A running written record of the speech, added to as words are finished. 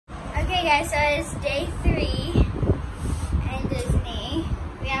Okay guys, so it's day 3 in Disney.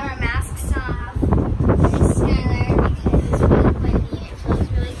 We have our masks off. There's Skylar because it's really windy and it feels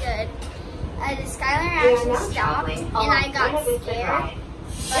really good. The Skylar actually stopped and I got scared,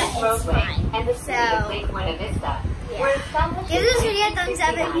 but it's fine. So, yeah. Give this video a thumbs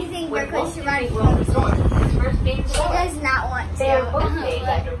up if you think we're close to running frozen. She does not want to.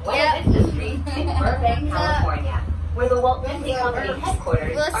 California, where the Walt Disney Company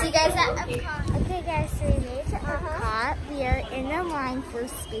headquarters. We'll see you guys at Epcot. Okay guys, so we made it to Epcot. We are in the line for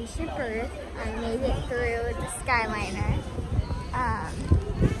Spaceship Earth. I made it through the Skyliner.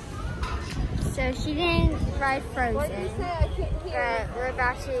 So she didn't ride Frozen, but we're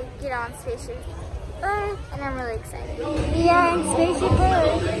about to get on Spaceship Earth, and I'm really excited. We are in Spaceship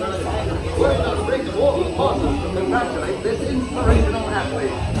Earth. Congratulate this inspirational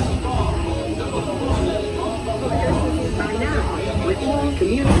athlete. By now, with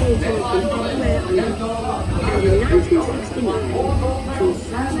communicating from anywhere on Earth, and in 1969, from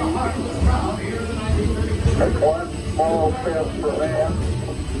Take one small step for man,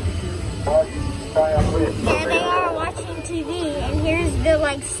 one giant leap for There they are watching TV, and here's the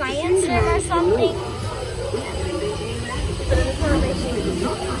like science room or something.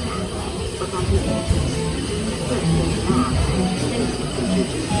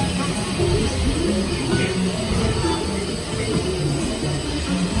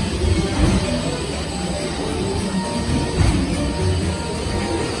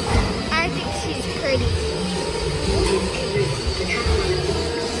 I think she's pretty.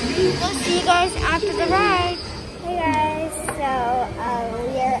 We'll see you guys after the ride. Hey guys, so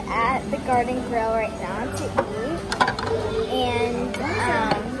we are at the Garden Grill right now to eat, and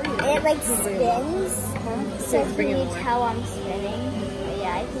it like spins. So can you tell I'm spinning? But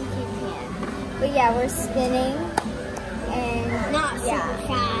yeah, I think you can. But yeah, we're spinning, and not super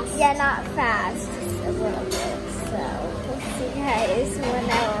fast. Yeah, not fast, just a little bit. So we'll see you guys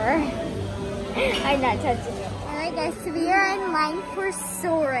whenever. I'm not touching it. Alright guys, so we are in line for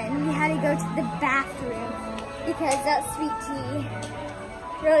Soarin'. We had to go to the bathroom because that sweet tea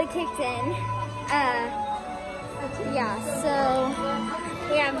really kicked in. Yeah, so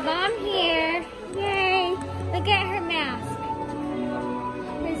we have Mom here. Yay! Look at her mask.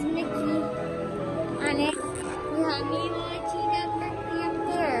 There's Mickey on it. We have Mila and Tina Berkeley up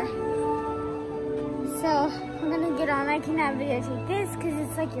there. So I'm gonna get on. I cannot videotape this because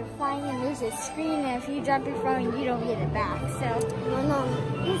it's like you're flying and there's a screen, and if you drop your phone, you don't get it back. So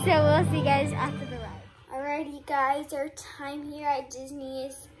we'll see you guys after the ride. Alrighty guys, our time here at Disney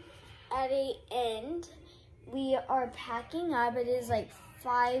is at an end. We are packing up. It is like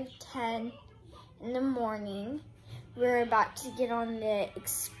 5:10 in the morning. We're about to get on the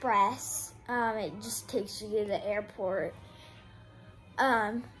express. It just takes you to the airport.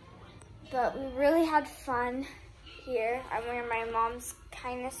 But we really had fun here. I'm wearing my mom's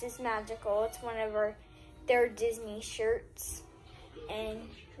Kindness is Magical. It's one of their Disney shirts. And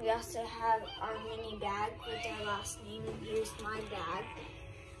we also have our mini bag with our last name. Here's my bag.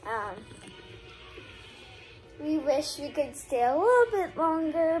 We wish we could stay a little bit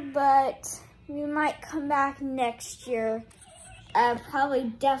longer, but we might come back next year. Probably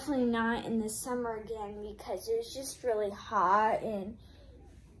definitely not in the summer again because it was just really hot, and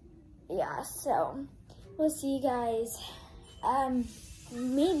yeah, so we'll see you guys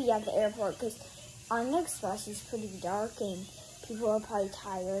maybe at the airport because our next bus is pretty dark and people are probably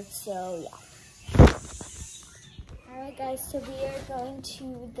tired, so yeah. Alright guys, so we are going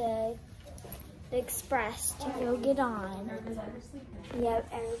to the express to go get on. Yep,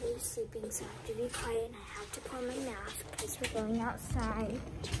 everybody's sleeping, so I have to be quiet and I have to put on my mask because we're going outside.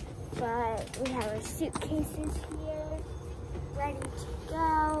 But we have our suitcases here, ready to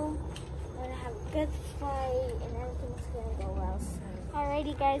go. We're gonna have a good flight and everything's gonna go well soon.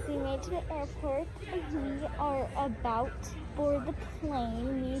 Alrighty guys, we made it to the airport. We are about to board the plane.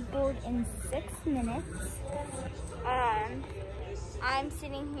 We board in 6 minutes. I'm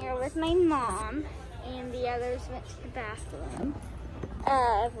sitting here with my mom, and the others went to the bathroom.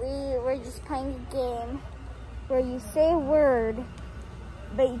 We were just playing a game where you say a word,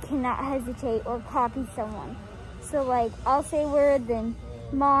 but you cannot hesitate or copy someone. So like, I'll say a word, then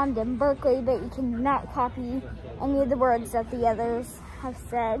Mom, then Berkeley, but you cannot copy any of the words that the others have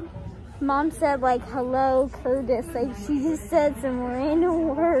said. Mom said like, hello, Curtis, like she just said some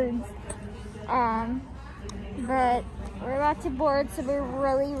random words. But we're about to board, so we're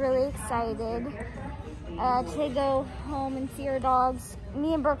really, really excited to go home and see our dogs.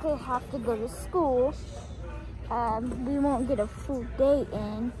 Me and Berkeley have to go to school. We won't get a full day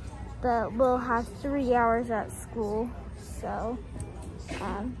in, but we'll have 3 hours at school. So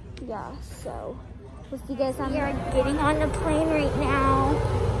Yeah, so we'll see you guys on. We are getting on the plane right now.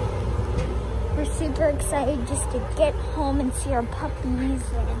 We're super excited just to get home and see our puppies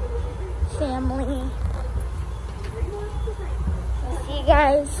and family. We'll see you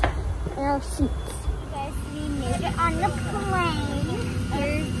guys in our seats. You guys, we made it on the plane.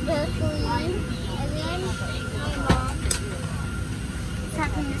 There's Berkeley, and then my mom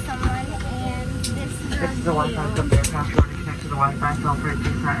talking to someone, and this is the Wi-Fi from the aircraft. You want to connect to the Wi-Fi, feel free to do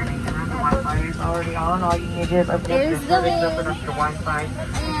that anytime. The Wi-Fi is already on. All you need to do is open up your service, open up your Wi-Fi, and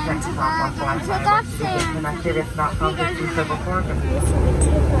connect to top Wi-Fi. Connected, if not, please do so before. So we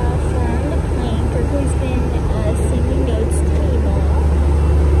took off from the plane. Berkeley's been sending notes to me more.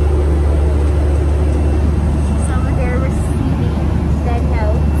 She's over there receiving the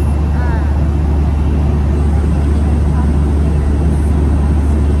notes.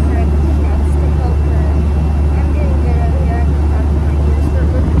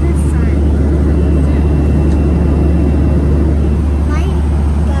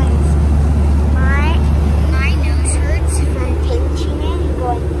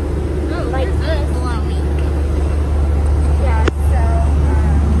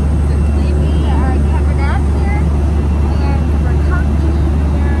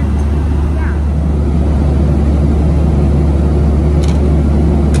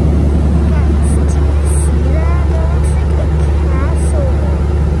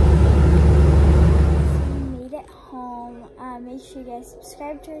 Make sure you guys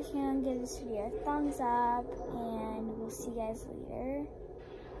subscribe to our channel, give this video a thumbs up, and we'll see you guys later.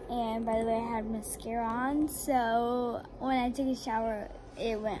 And by the way, I had mascara on, so when I took a shower,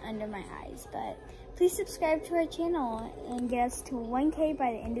 it went under my eyes. But please subscribe to our channel and get us to 1K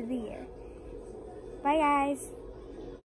by the end of the year. Bye guys.